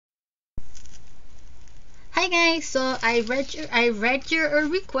Hi guys, so I read your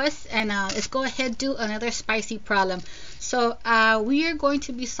request, and let's go ahead and do another spicy problem. So we are going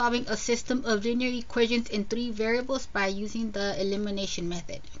to be solving a system of linear equations in three variables by using the elimination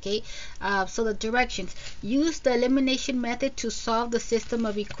method. Okay, so the directions: use the elimination method to solve the system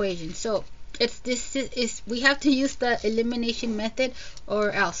of equations. So we have to use the elimination method or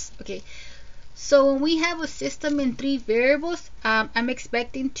else. Okay. So when we have a system in three variables, I'm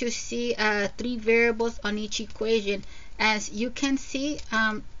expecting to see three variables on each equation. As you can see,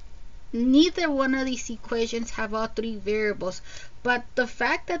 neither one of these equations have all three variables, but the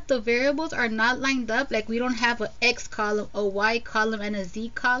fact that the variables are not lined up, like we don't have an x column, a y column, and a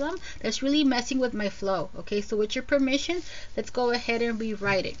z column, that's really messing with my flow. Okay, so with your permission, let's go ahead and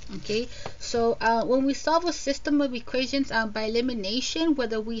rewrite it. Okay, so when we solve a system of equations by elimination,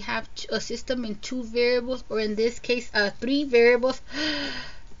 whether we have a system in two variables or in this case three variables,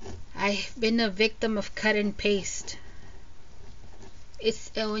 I've been a victim of cut and paste.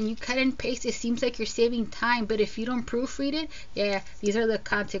 It's when you cut and paste, it seems like you're saving time, but if you don't proofread it, yeah, these are the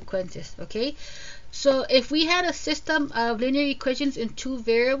consequences. Okay, so if we had a system of linear equations in two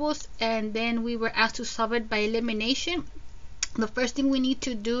variables and then we were asked to solve it by elimination, the first thing we need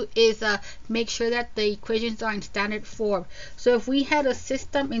to do is make sure that the equations are in standard form. So if we had a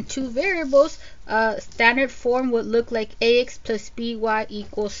system in two variables, standard form would look like ax plus by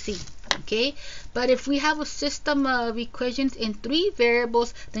equals c. Okay, but if we have a system of equations in three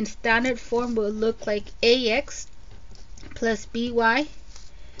variables, then standard form will look like ax plus by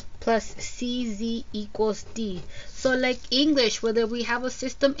plus cz equals d. So like English, whether we have a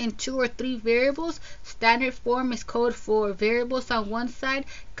system in two or three variables, standard form is code for variables on one side,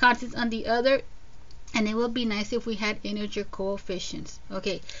 constants on the other, and it would be nice if we had integer coefficients.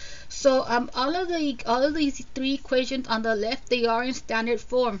 Okay, so all of these three equations on the left, they are in standard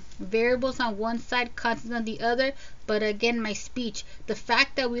form, variables on one side, constants on the other. But again, my speech, the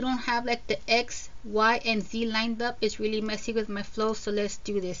fact that we don't have like the x, y, and z lined up is really messy with my flow. So let's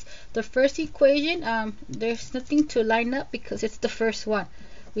do this. The first equation, there's nothing to line up because it's the first one.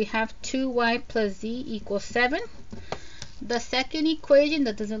 We have 2y plus z equals 7. The second equation,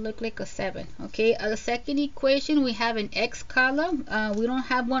 that doesn't look like a 7. Okay, the second equation, we have an x column. We don't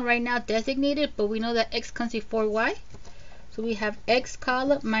have one right now designated, but we know that x comes before y. So we have x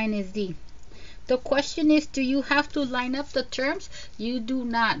column minus z. The question is, do you have to line up the terms? You do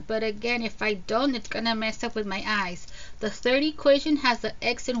not. But again, if I don't, it's going to mess up with my eyes. The third equation has the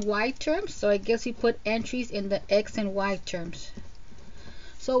x and y terms, so I guess we put entries in the x and y terms.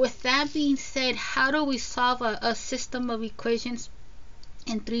 So with that being said, how do we solve a system of equations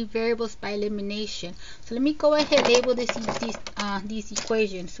in three variables by elimination? So let me go ahead and label these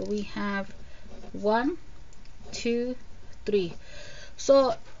equations. So we have 1, 2, 3.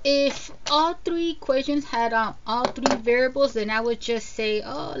 So if all three equations had all three variables, then I would just say,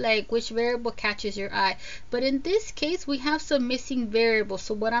 oh, like which variable catches your eye. But in this case, we have some missing variables.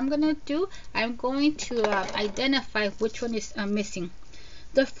 So what I'm going to do, I'm going to identify which one is missing.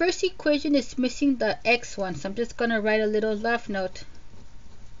 The first equation is missing the x one, so I'm just going to write a little love note.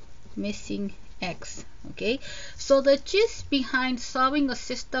 Missing x. Okay, so the gist behind solving a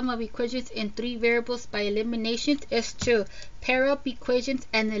system of equations in three variables by elimination is to pair up equations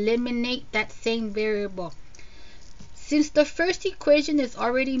and eliminate that same variable. Since the first equation is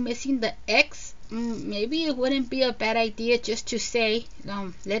already missing the x, maybe it wouldn't be a bad idea just to say,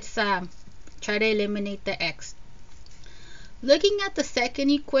 let's try to eliminate the x. Looking at the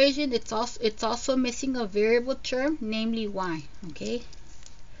second equation, it's also missing a variable term, namely y. Okay,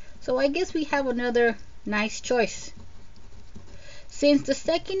 so I guess we have another nice choice. Since the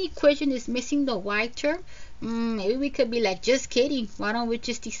second equation is missing the y term, maybe we could be like, just kidding, why don't we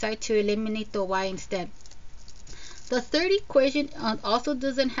just decide to eliminate the y instead? The third equation also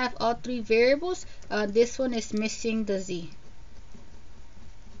doesn't have all three variables. This one is missing the z.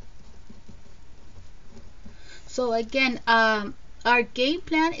 So again, our game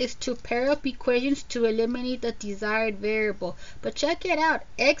plan is to pair up equations to eliminate the desired variable. But check it out,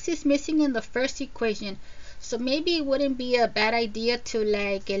 x is missing in the first equation. So maybe it wouldn't be a bad idea to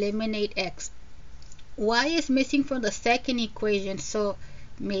like eliminate x. Y is missing from the second equation. So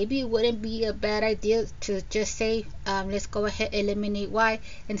maybe it wouldn't be a bad idea to just say, let's go ahead and eliminate y,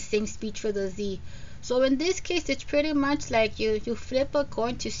 and same speech for the z. So in this case, it's pretty much like you flip a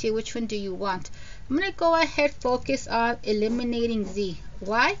coin to see which one do you want. I'm going to go ahead focus on eliminating z.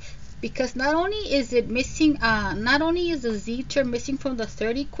 Why? Because not only is it missing, not only is the z term missing from the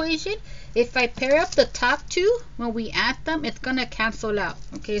third equation, if I pair up the top two, when we add them, it's going to cancel out.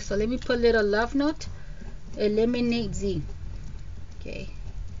 Okay, so let me put a little love note. Eliminate z. Okay.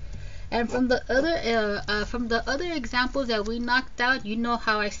 And from the other examples that we knocked out, you know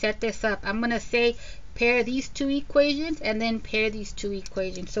how I set this up. I'm gonna say pair these two equations and then pair these two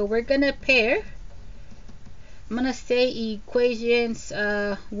equations. So we're gonna pair. I'm gonna say equations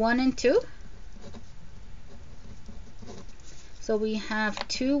 1 and 2. So we have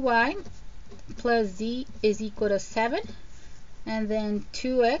 2y plus z is equal to 7, and then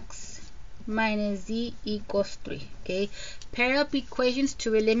 2x minus z equals 3. Okay, pair up equations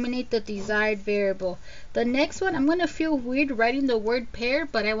to eliminate the desired variable. The next one, I'm gonna feel weird writing the word pair,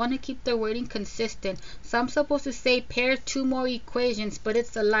 but I want to keep the wording consistent. So I'm supposed to say pair two more equations, but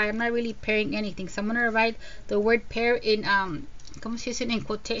it's a lie. I'm not really pairing anything. So I'm gonna write the word pair in in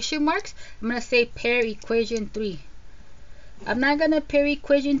quotation marks. I'm gonna say pair equation 3. I'm not going to pair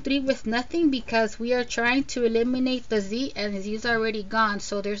equation 3 with nothing because we are trying to eliminate the z, and the z is already gone,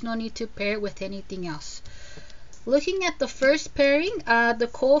 so there's no need to pair it with anything else. Looking at the first pairing, the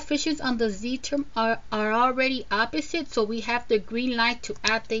coefficients on the z term are already opposite, so we have the green light to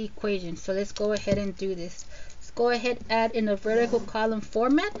add the equation. So let's go ahead and do this. Let's go ahead and add in a vertical column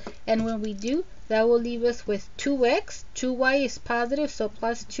format, and when we do, that will leave us with 2x. 2y is positive, so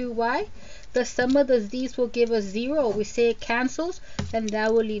plus 2y. The sum of the z's will give us 0. We say it cancels, and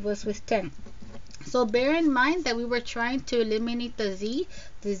that will leave us with 10. So bear in mind that we were trying to eliminate the z.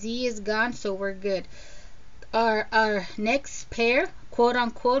 The z is gone, so we're good. Our next pair, quote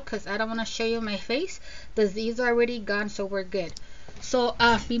unquote, because I don't want to show you my face, the z is already gone, so we're good. So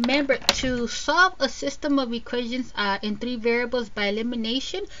remember, to solve a system of equations in 3 variables by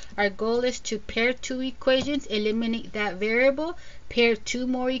elimination, our goal is to pair 2 equations, eliminate that variable, pair 2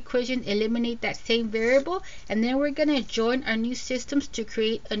 more equations, eliminate that same variable, and then we're going to join our new systems to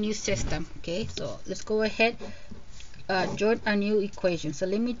create a new system. Okay, so let's go ahead, join our new equation. So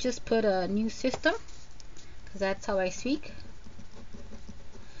let me just put a new system, because that's how I speak.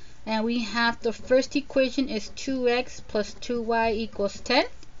 And we have the first equation is 2x plus 2y equals 10.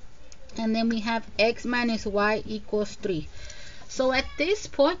 And then we have x minus y equals 3. So at this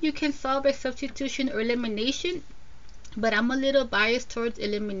point, you can solve by substitution or elimination. But I'm a little biased towards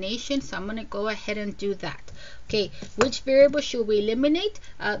elimination, so I'm going to go ahead and do that. Okay, which variable should we eliminate?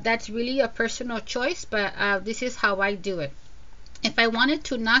 That's really a personal choice, but this is how I do it. If I wanted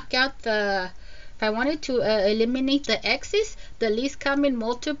to knock out if I wanted to eliminate the x's, the least common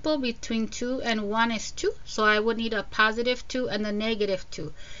multiple between 2 and 1 is 2. So I would need a positive 2 and a negative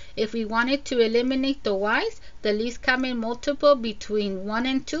 2. If we wanted to eliminate the y's, the least common multiple between 1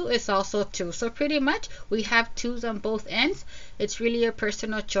 and 2 is also 2. So pretty much we have 2's on both ends. It's really a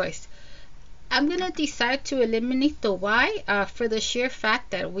personal choice. I'm going to decide to eliminate the y for the sheer fact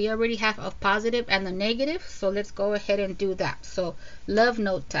that we already have a positive and a negative. So let's go ahead and do that. So love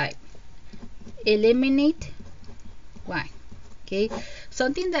note type. Eliminate y. Okay,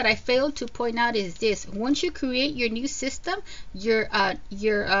 something that I failed to point out is this: once you create your new system, your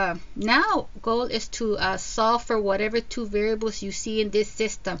now goal is to solve for whatever 2 variables you see in this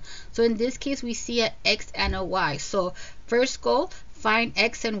system. So in this case, we see a x and a y. So first goal, find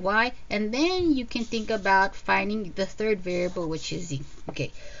x and y, and then you can think about finding the third variable, which is z.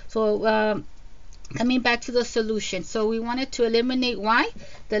 Okay, so coming back to the solution, so we wanted to eliminate y.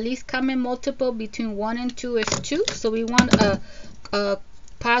 The least common multiple between 1 and 2 is 2. So we want a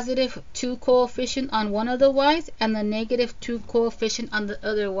positive 2 coefficient on one of the y's and a negative 2 coefficient on the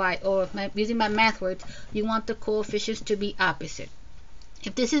other y. Or using my math words, you want the coefficients to be opposite.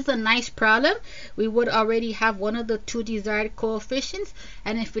 If this is a nice problem, we would already have one of the 2 desired coefficients.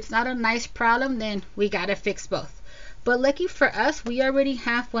 And if it's not a nice problem, then we gotta fix both. But lucky for us, we already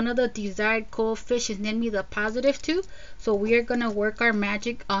have one of the desired coefficients, namely the positive 2. So we are going to work our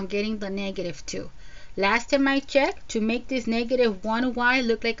magic on getting the negative 2. Last time I checked, to make this negative 1y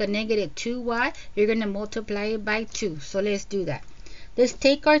look like a negative 2y, you're going to multiply it by 2. So let's do that. Let's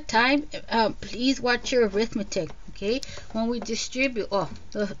take our time. Please watch your arithmetic. Okay, when we distribute,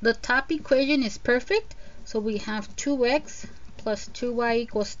 the top equation is perfect. So we have 2x plus 2y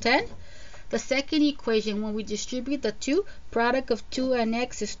equals 10. The second equation, when we distribute the 2, product of 2 and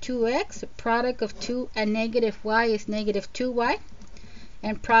x is 2x, product of 2 and negative y is negative 2y,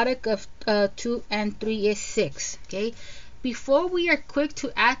 and product of 2 and 3 is 6. Okay, before we are quick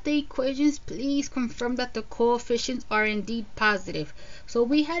to add the equations, please confirm that the coefficients are indeed positive. So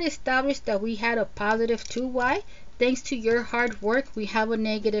we had established that we had a positive 2y. Thanks to your hard work, we have a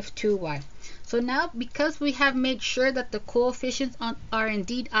negative 2y. So now, because we have made sure that the coefficients are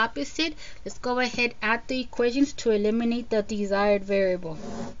indeed opposite, let's go ahead and add the equations to eliminate the desired variable.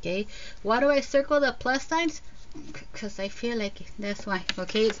 Okay, why do I circle the plus signs? Because I feel like that's why.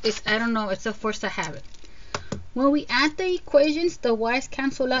 Okay, it's I don't know, it's a force of habit. When we add the equations, the y's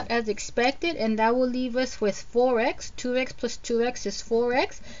cancel out as expected, and that will leave us with 4x. 2x plus 2x is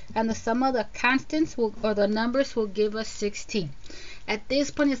 4x, and the sum of the constants or the numbers will give us 16. At this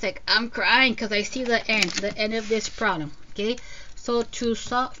point, it's like I'm crying because I see the end of this problem. Okay, so to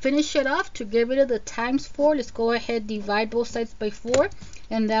finish it off, to get rid of the times 4, let's go ahead divide both sides by 4,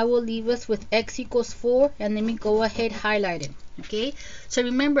 and that will leave us with x equals 4, and let me go ahead highlight it. Okay, so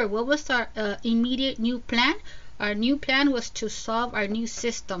remember, what was our immediate new plan? Our new plan was to solve our new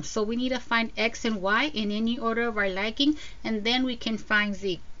system. So we need to find x and y in any order of our liking, and then we can find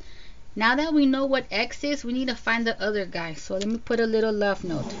z. Now that we know what x is, we need to find the other guy. So let me put a little love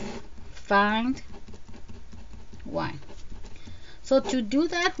note. Find y. So to do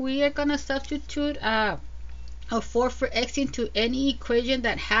that, we are going to substitute a 4 for x into any equation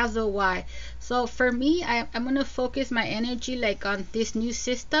that has a y. So for me, I'm going to focus my energy like on this new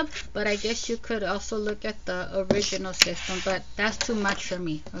system, but I guess you could also look at the original system, but that's too much for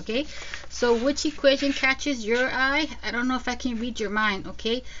me. Okay, so which equation catches your eye? I don't know if I can read your mind.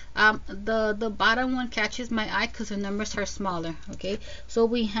 Okay, the bottom one catches my eye because the numbers are smaller. Okay, so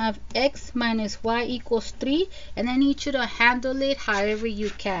we have x minus y equals 3, and I need you to handle it however you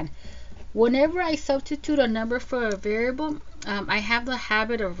can. Whenever I substitute a number for a variable, I have the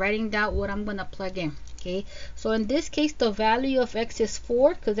habit of writing down what I'm going to plug in. Okay, so in this case, the value of x is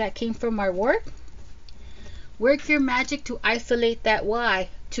 4 because that came from our work. Work your magic to isolate that y.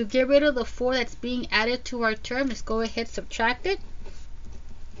 To get rid of the 4 that's being added to our term, let's go ahead subtract it.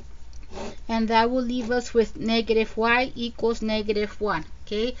 And that will leave us with negative y equals -1.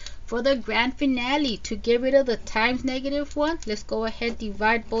 Okay, for the grand finale, to get rid of the times -1, let's go ahead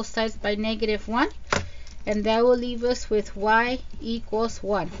divide both sides by -1, and that will leave us with y equals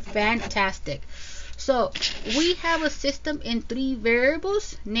 1. Fantastic. So we have a system in 3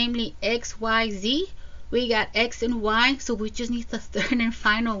 variables, namely x, y, z. We got x and y, so we just need the third and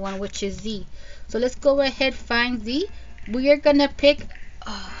final one, which is z. So let's go ahead find z. We are gonna pick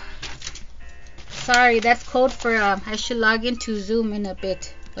sorry, that's code for I should log into Zoom in a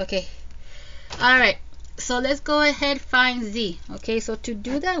bit. Okay, alright, so let's go ahead find z. Okay, so to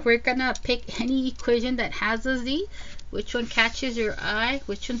do that, we're gonna pick any equation that has a z. Which one catches your eye?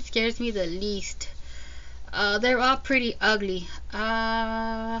 Which one scares me the least? They're all pretty ugly.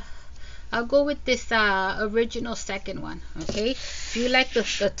 I'll go with this original second one. Okay, if you like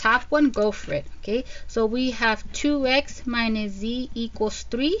the top one, go for it. Okay, so we have 2x minus z equals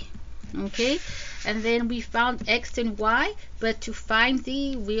 3. Okay, and then we found x and y, but to find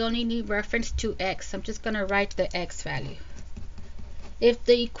z, we only need reference to x. I'm just gonna write the x value. If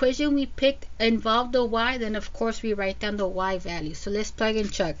the equation we picked involved the y, then of course we write down the y value. So let's plug and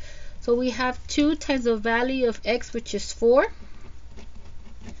chug. So we have 2 times the value of x, which is 4,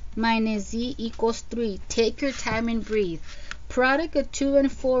 minus z equals 3. Take your time and breathe. Product of 2 and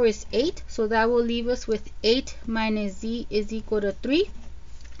 4 is 8, so that will leave us with 8 minus z is equal to 3.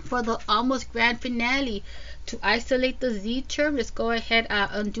 For the almost grand finale, to isolate the z term, let's go ahead and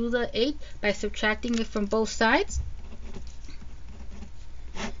undo the 8 by subtracting it from both sides.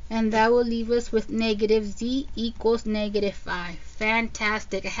 And that will leave us with negative z equals -5.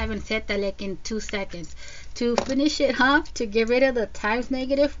 Fantastic. I haven't said that like in 2 seconds. To finish it off, to get rid of the times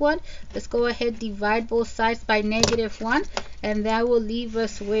 -1, let's go ahead divide both sides by -1, and that will leave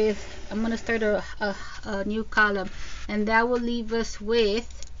us with, I'm going to start a new column, and that will leave us with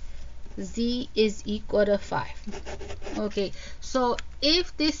z is equal to 5. Okay, so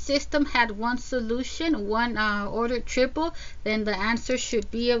if this system had one solution, one ordered triple, then the answer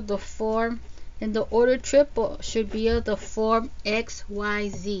should be of the form, and the ordered triple should be of the form x, y,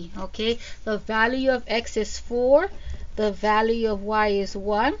 z. Okay, the value of x is 4, the value of y is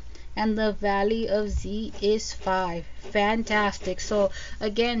 1, and the value of z is 5. Fantastic. So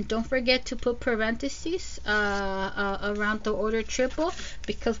again, don't forget to put parentheses around the ordered triple,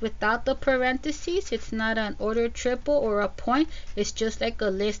 because without the parentheses, it's not an ordered triple or a point. It's just like a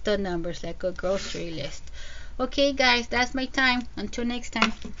list of numbers, like a grocery list. Okay guys, that's my time. Until next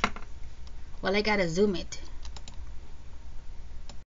time. Well, I gotta zoom it.